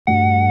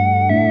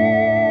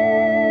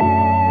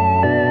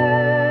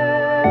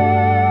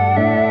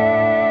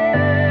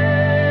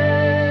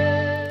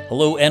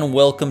Hello and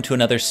welcome to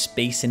another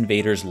Space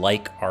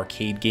Invaders-like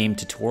arcade game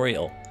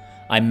tutorial.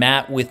 I'm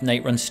Matt with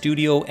Nightrun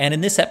Studio, and in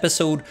this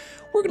episode,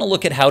 we're going to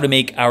look at how to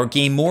make our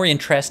game more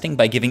interesting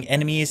by giving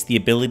enemies the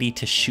ability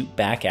to shoot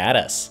back at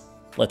us.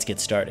 Let's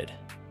get started.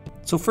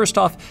 So first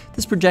off,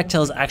 this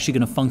projectile is actually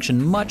going to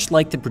function much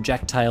like the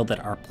projectile that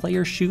our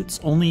player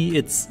shoots, only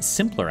it's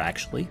simpler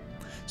actually.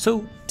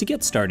 So to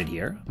get started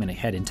here, I'm going to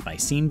head into my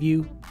scene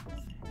view,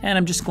 and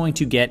I'm just going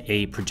to get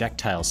a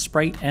projectile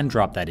sprite and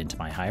drop that into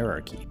my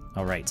hierarchy.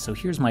 All right, so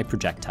here's my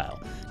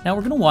projectile. Now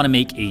we're going to want to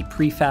make a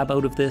prefab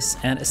out of this,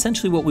 and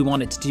essentially what we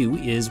want it to do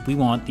is we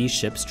want these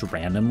ships to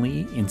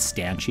randomly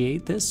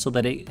instantiate this so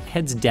that it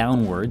heads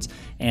downwards,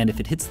 and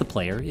if it hits the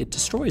player, it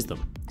destroys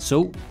them.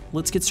 So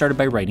let's get started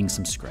by writing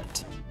some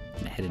script. I'm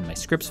going to head into my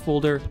scripts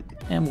folder,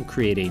 and we'll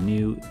create a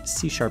new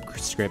C#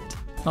 script.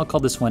 I'll call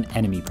this one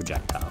enemy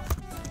projectile.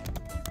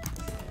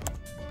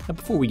 Now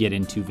before we get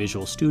into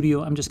Visual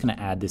Studio, I'm just going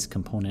to add this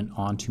component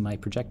onto my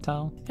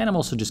projectile, and I'm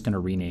also just going to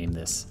rename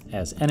this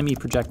as enemy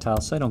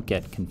projectile so I don't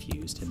get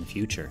confused in the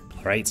future.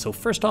 All right, so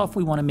first off,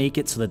 we want to make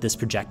it so that this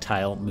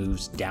projectile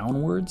moves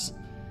downwards,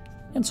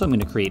 and so I'm going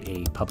to create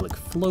a public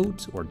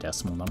float or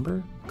decimal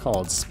number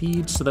called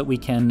speed so that we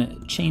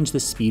can change the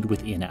speed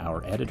within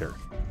our editor.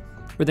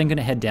 We're then going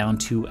to head down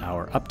to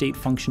our update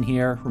function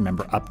here.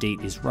 Remember,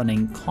 update is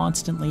running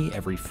constantly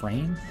every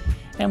frame,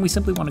 and we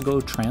simply want to go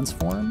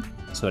transform.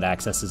 So it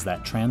accesses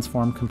that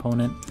transform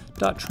component,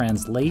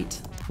 .translate,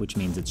 which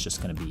means it's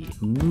just going to be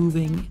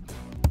moving.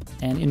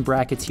 And in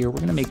brackets here, we're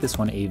going to make this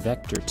one a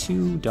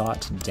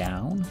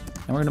vector2.down,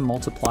 and we're going to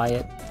multiply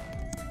it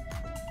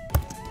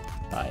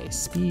by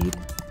speed,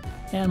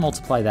 and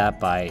multiply that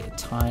by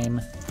time.delta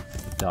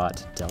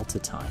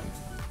time.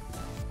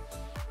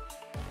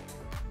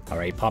 All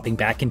right, popping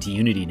back into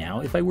Unity now.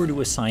 If I were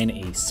to assign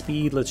a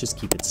speed, let's just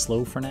keep it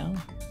slow for now.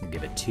 We'll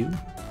give it 2.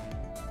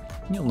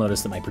 You'll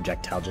notice that my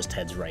projectile just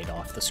heads right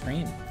off the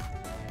screen.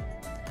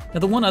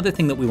 Now the one other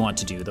thing that we want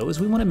to do though is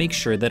we want to make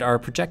sure that our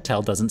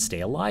projectile doesn't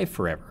stay alive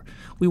forever.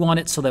 We want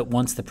it so that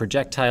once the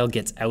projectile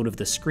gets out of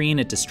the screen,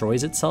 it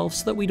destroys itself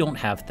so that we don't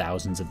have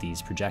thousands of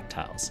these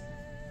projectiles.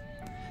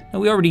 Now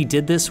we already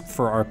did this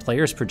for our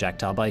player's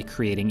projectile by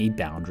creating a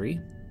boundary.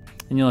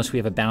 And you'll notice we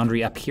have a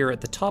boundary up here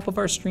at the top of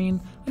our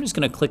screen. I'm just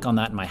going to click on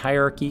that in my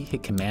hierarchy,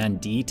 hit Command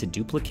D to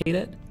duplicate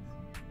it,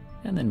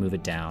 and then move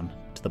it down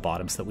to the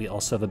bottom so that we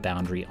also have a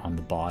boundary on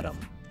the bottom.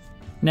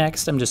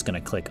 Next, I'm just going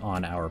to click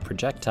on our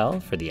projectile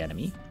for the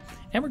enemy,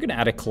 and we're going to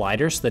add a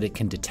collider so that it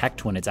can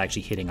detect when it's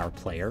actually hitting our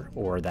player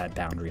or that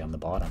boundary on the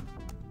bottom.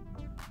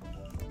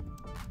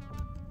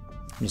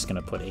 I'm just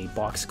going to put a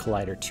box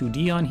collider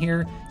 2D on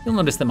here. You'll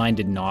notice that mine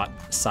did not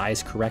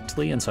size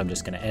correctly, and so I'm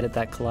just going to edit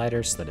that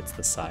collider so that it's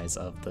the size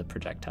of the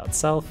projectile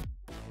itself.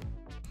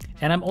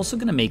 And I'm also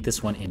going to make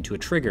this one into a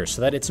trigger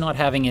so that it's not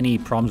having any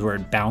problems where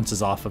it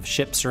bounces off of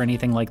ships or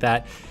anything like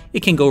that.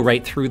 It can go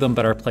right through them,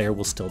 but our player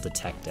will still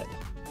detect it.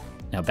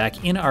 Now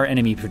back in our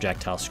enemy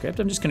projectile script,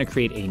 I'm just going to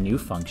create a new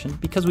function.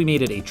 Because we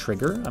made it a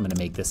trigger, I'm going to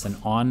make this an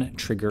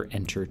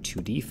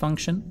onTriggerEnter2D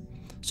function.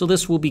 So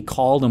this will be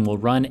called and will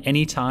run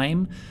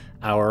anytime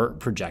our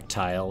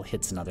projectile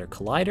hits another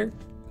collider.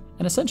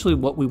 And essentially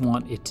what we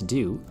want it to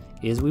do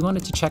is we want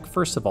it to check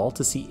first of all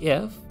to see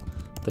if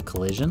the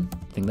collision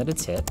thing that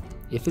it's hit,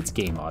 if its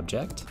game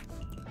object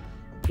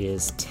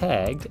is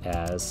tagged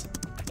as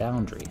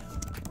boundary.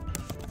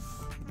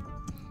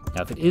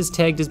 Now if it is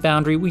tagged as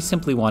boundary, we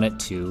simply want it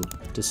to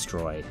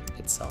destroy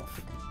itself.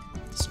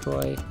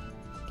 Destroy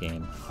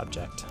game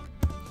object.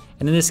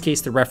 And in this case,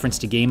 the reference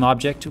to game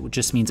object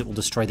just means it will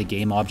destroy the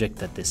game object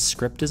that this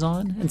script is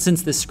on. And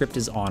since this script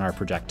is on our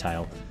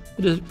projectile,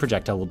 the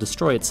projectile will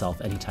destroy itself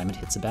anytime it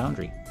hits a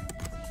boundary.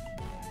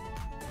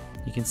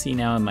 You can see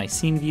now in my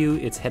scene view,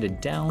 it's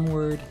headed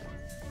downward.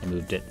 I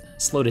moved it,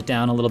 slowed it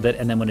down a little bit,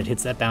 and then when it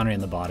hits that boundary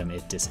on the bottom,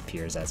 it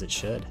disappears as it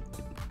should.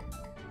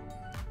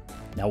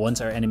 Now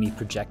once our enemy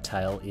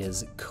projectile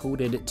is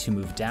coded to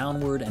move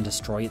downward and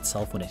destroy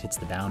itself when it hits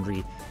the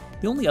boundary,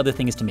 the only other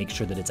thing is to make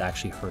sure that it's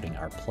actually hurting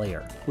our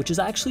player, which is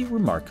actually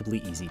remarkably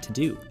easy to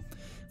do.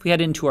 If we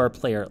head into our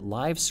player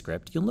live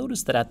script, you'll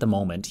notice that at the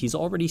moment he's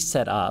already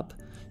set up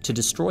to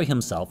destroy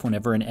himself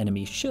whenever an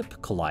enemy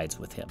ship collides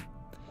with him.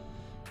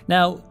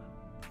 Now,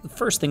 the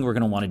first thing we're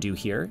going to want to do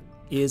here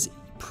is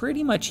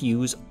pretty much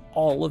use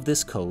all of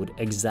this code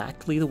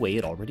exactly the way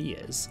it already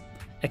is,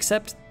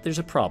 except there's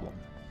a problem.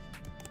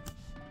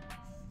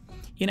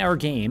 In our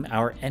game,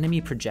 our enemy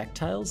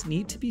projectiles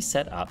need to be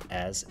set up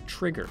as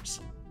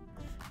triggers.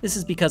 This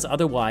is because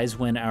otherwise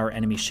when our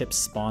enemy ships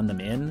spawn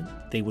them in,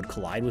 they would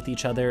collide with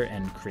each other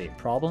and create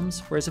problems,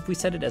 whereas if we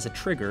set it as a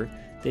trigger,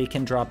 they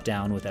can drop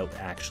down without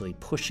actually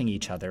pushing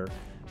each other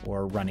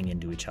or running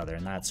into each other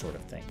and that sort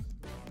of thing.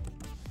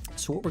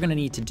 So what we're going to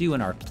need to do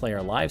in our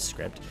player live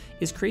script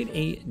is create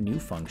a new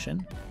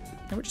function,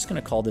 and we're just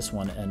going to call this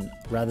one,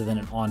 rather than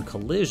an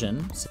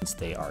onCollision, since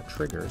they are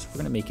triggers,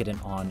 we're going to make it an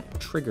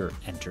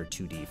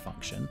onTriggerEnter2D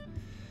function,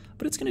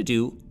 but it's going to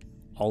do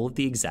all of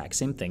the exact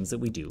same things that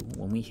we do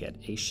when we hit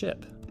a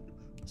ship.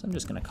 So I'm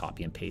just going to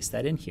copy and paste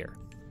that in here.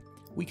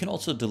 We can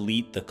also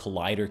delete the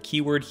collider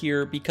keyword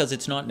here because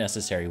it's not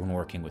necessary when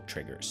working with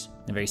triggers.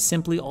 And very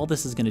simply, all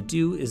this is going to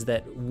do is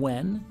that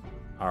when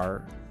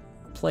our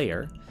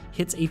player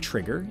hits a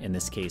trigger, in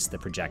this case the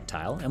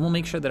projectile, and we'll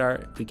make sure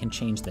that we can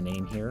change the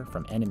name here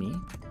from enemy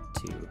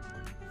to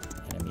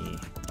enemy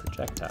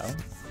projectile.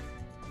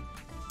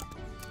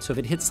 So if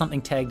it hits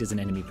something tagged as an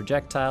enemy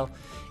projectile,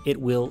 it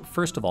will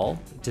first of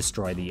all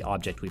destroy the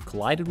object we've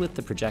collided with,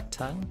 the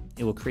projectile.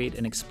 It will create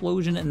an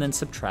explosion and then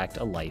subtract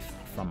a life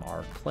from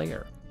our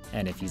player.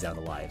 And if he's out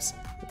of lives,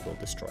 it will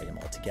destroy him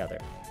altogether.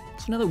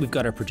 So now that we've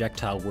got our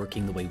projectile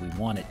working the way we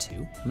want it to,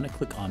 I'm going to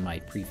click on my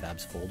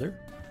prefabs folder.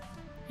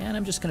 And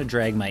I'm just going to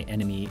drag my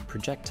enemy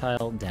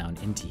projectile down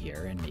into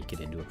here and make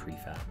it into a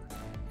prefab.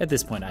 At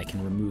this point, I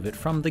can remove it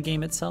from the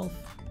game itself.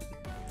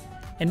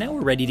 And now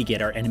we're ready to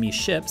get our enemy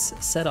ships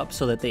set up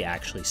so that they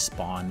actually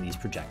spawn these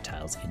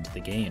projectiles into the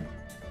game.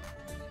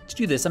 To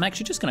do this, I'm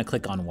actually just going to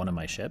click on one of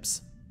my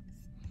ships,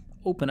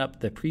 open up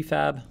the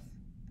prefab.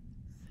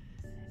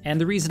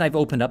 And the reason I've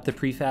opened up the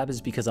prefab is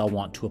because I'll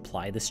want to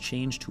apply this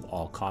change to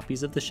all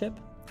copies of the ship.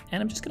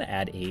 And I'm just going to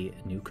add a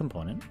new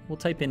component. We'll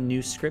type in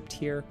new script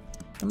here.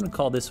 I'm going to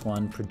call this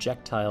one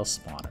projectile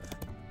spawner.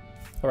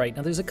 All right,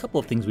 now there's a couple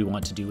of things we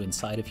want to do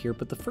inside of here,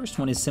 but the first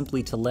one is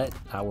simply to let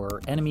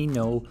our enemy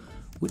know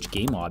which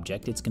game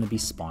object it's going to be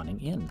spawning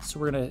in. So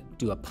we're going to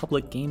do a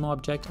public game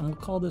object, and we'll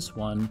call this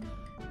one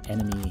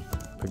enemy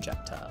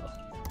projectile.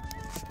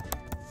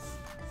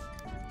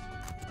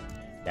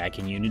 Back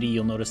in Unity,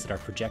 you'll notice that our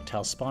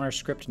projectile spawner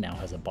script now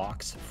has a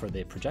box for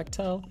the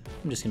projectile.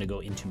 I'm just going to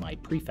go into my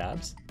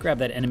prefabs, grab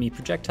that enemy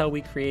projectile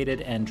we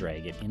created, and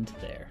drag it into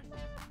there.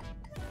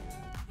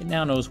 It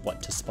now knows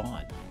what to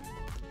spawn.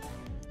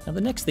 Now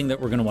the next thing that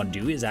we're going to want to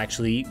do is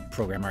actually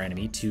program our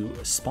enemy to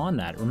spawn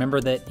that. Remember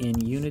that in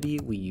Unity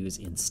we use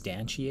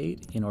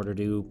instantiate in order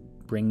to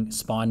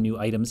spawn new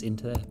items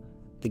into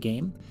the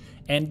game.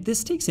 And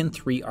this takes in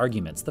 3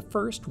 arguments. The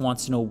first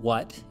wants to know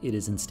what it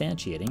is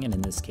instantiating, and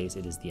in this case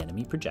it is the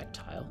enemy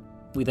projectile.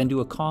 We then do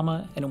a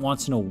comma, and it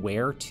wants to know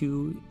where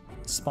to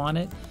spawn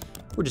it.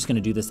 We're just going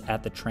to do this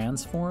at the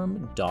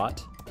transform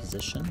dot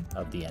position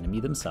of the enemy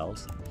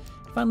themselves.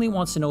 Finally, it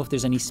wants to know if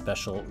there's any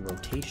special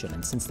rotation,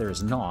 and since there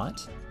is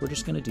not, we're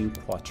just going to do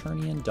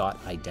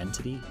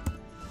quaternion.identity.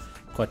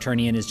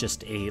 Quaternion is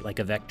just like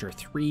a vector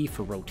 3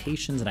 for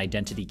rotations, and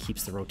identity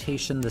keeps the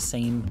rotation the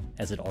same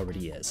as it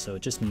already is. So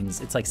it just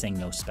means it's like saying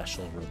no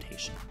special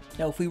rotation.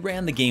 Now, if we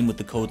ran the game with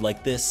the code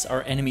like this,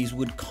 our enemies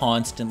would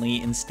constantly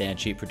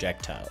instantiate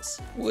projectiles,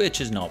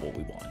 which is not what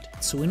we want.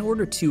 So in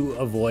order to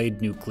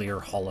avoid nuclear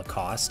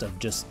holocaust of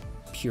just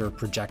pure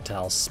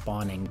projectile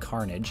spawning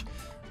carnage,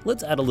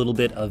 let's add a little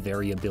bit of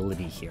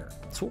variability here.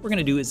 So what we're going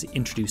to do is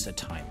introduce a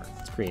timer.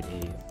 Let's create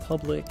a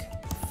public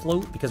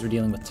float. Because we're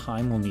dealing with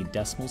time, we'll need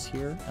decimals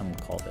here, and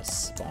we'll call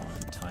this spawn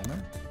timer.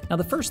 Now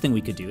the first thing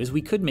we could do is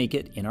we could make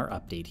it in our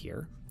update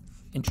here,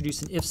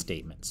 introduce an if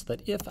statement, so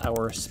that if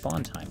our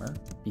spawn timer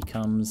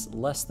becomes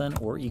less than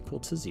or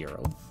equal to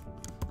 0,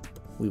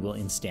 we will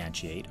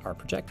instantiate our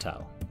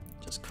projectile.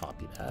 Just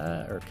copy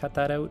that, or cut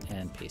that out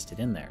and paste it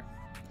in there.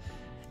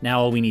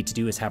 Now all we need to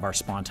do is have our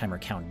spawn timer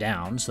count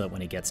down so that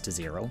when it gets to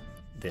 0,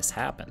 this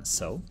happens.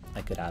 So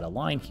I could add a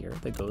line here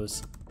that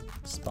goes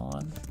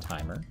spawn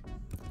timer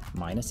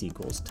minus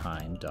equals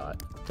time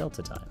dot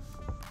delta time.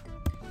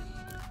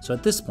 So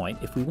at this point,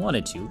 if we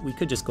wanted to, we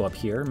could just go up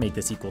here, make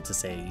this equal to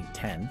say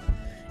 10,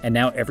 and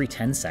now every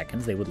 10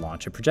 seconds they would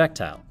launch a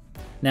projectile.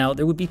 Now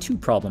there would be 2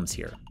 problems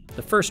here.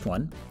 The first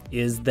one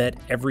is that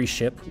every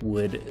ship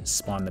would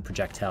spawn the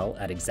projectile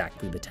at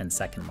exactly the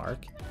 10-second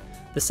mark.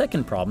 The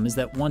second problem is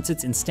that once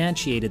it's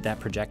instantiated that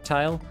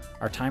projectile,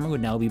 our timer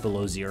would now be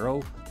below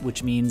 0,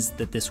 which means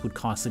that this would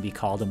constantly be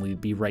called and we'd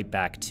be right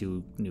back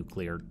to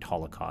nuclear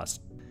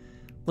holocaust.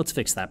 Let's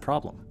fix that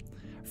problem.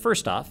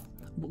 First off,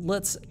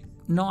 let's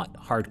not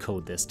hard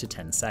code this to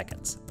 10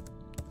 seconds.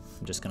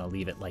 I'm just going to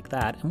leave it like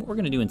that, and what we're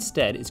going to do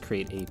instead is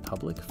create a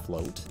public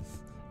float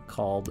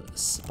called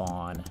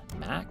spawn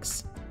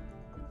max.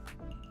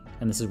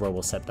 And this is where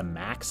we'll set the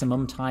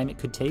maximum time it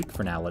could take.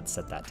 For now, let's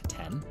set that to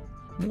 10. And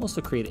we'll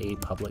also create a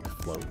public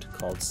float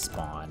called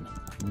spawn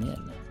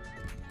min.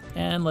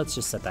 And let's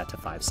just set that to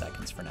 5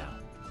 seconds for now.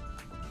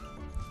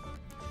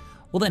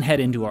 We'll then head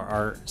into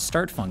our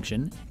start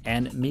function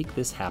and make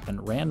this happen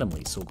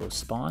randomly. So we'll go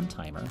spawn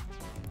timer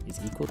is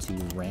equal to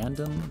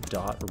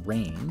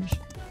Random.Range.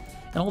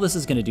 And all this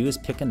is going to do is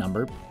pick a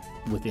number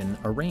within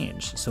a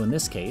range. So in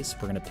this case,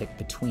 we're going to pick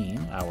between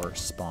our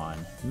spawn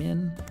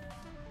min,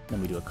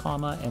 then we do a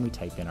comma, and we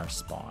type in our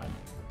spawn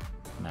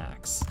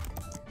max.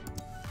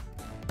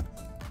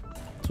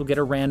 So we'll get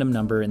a random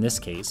number, in this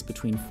case,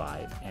 between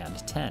 5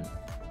 and 10.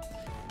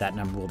 That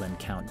number will then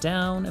count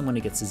down, and when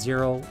it gets to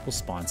 0, we'll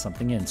spawn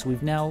something in. So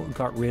we've now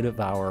got rid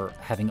of our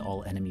having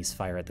all enemies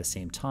fire at the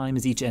same time,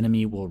 as each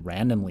enemy will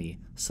randomly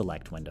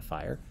select when to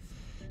fire.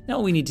 Now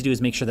all we need to do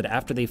is make sure that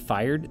after they've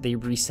fired, they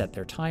reset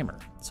their timer.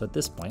 So at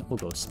this point, we'll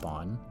go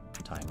spawn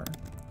timer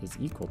is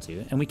equal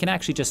to, and we can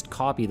actually just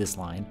copy this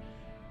line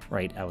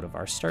right out of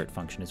our start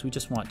function, as we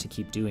just want to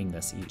keep doing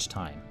this each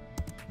time.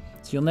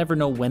 So you'll never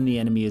know when the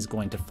enemy is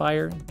going to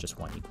fire, just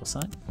one equal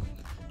sign,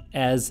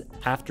 as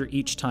after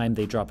each time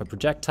they drop a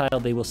projectile,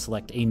 they will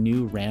select a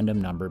new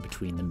random number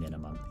between the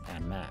minimum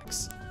and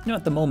max. Now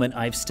at the moment,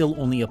 I've still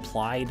only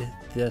applied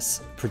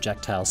this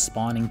projectile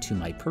spawning to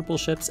my purple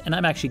ships, and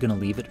I'm actually going to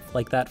leave it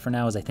like that for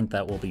now, as I think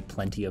that will be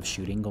plenty of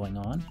shooting going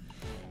on.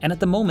 And at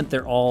the moment,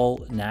 they're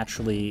all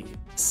naturally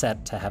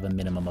set to have a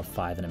minimum of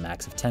 5 and a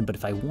max of 10, but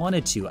if I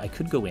wanted to, I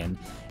could go in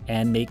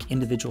and make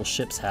individual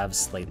ships have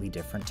slightly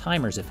different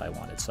timers if I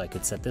wanted. So I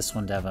could set this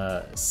one to have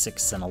a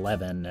 6 and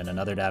 11, and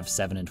another to have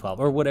 7 and 12,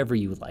 or whatever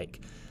you would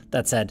like.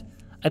 That said,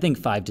 I think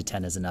 5 to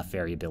 10 is enough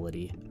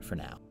variability for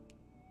now.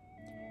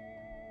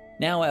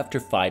 Now after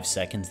 5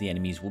 seconds, the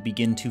enemies will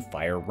begin to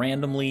fire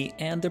randomly,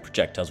 and their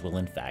projectiles will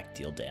in fact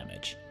deal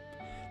damage.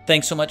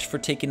 Thanks so much for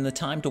taking the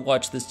time to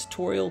watch this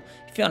tutorial.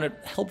 If you found it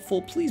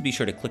helpful, please be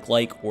sure to click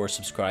like or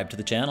subscribe to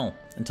the channel.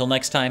 Until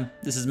next time,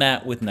 this is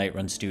Matt with Night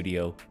Run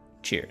Studio.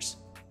 Cheers.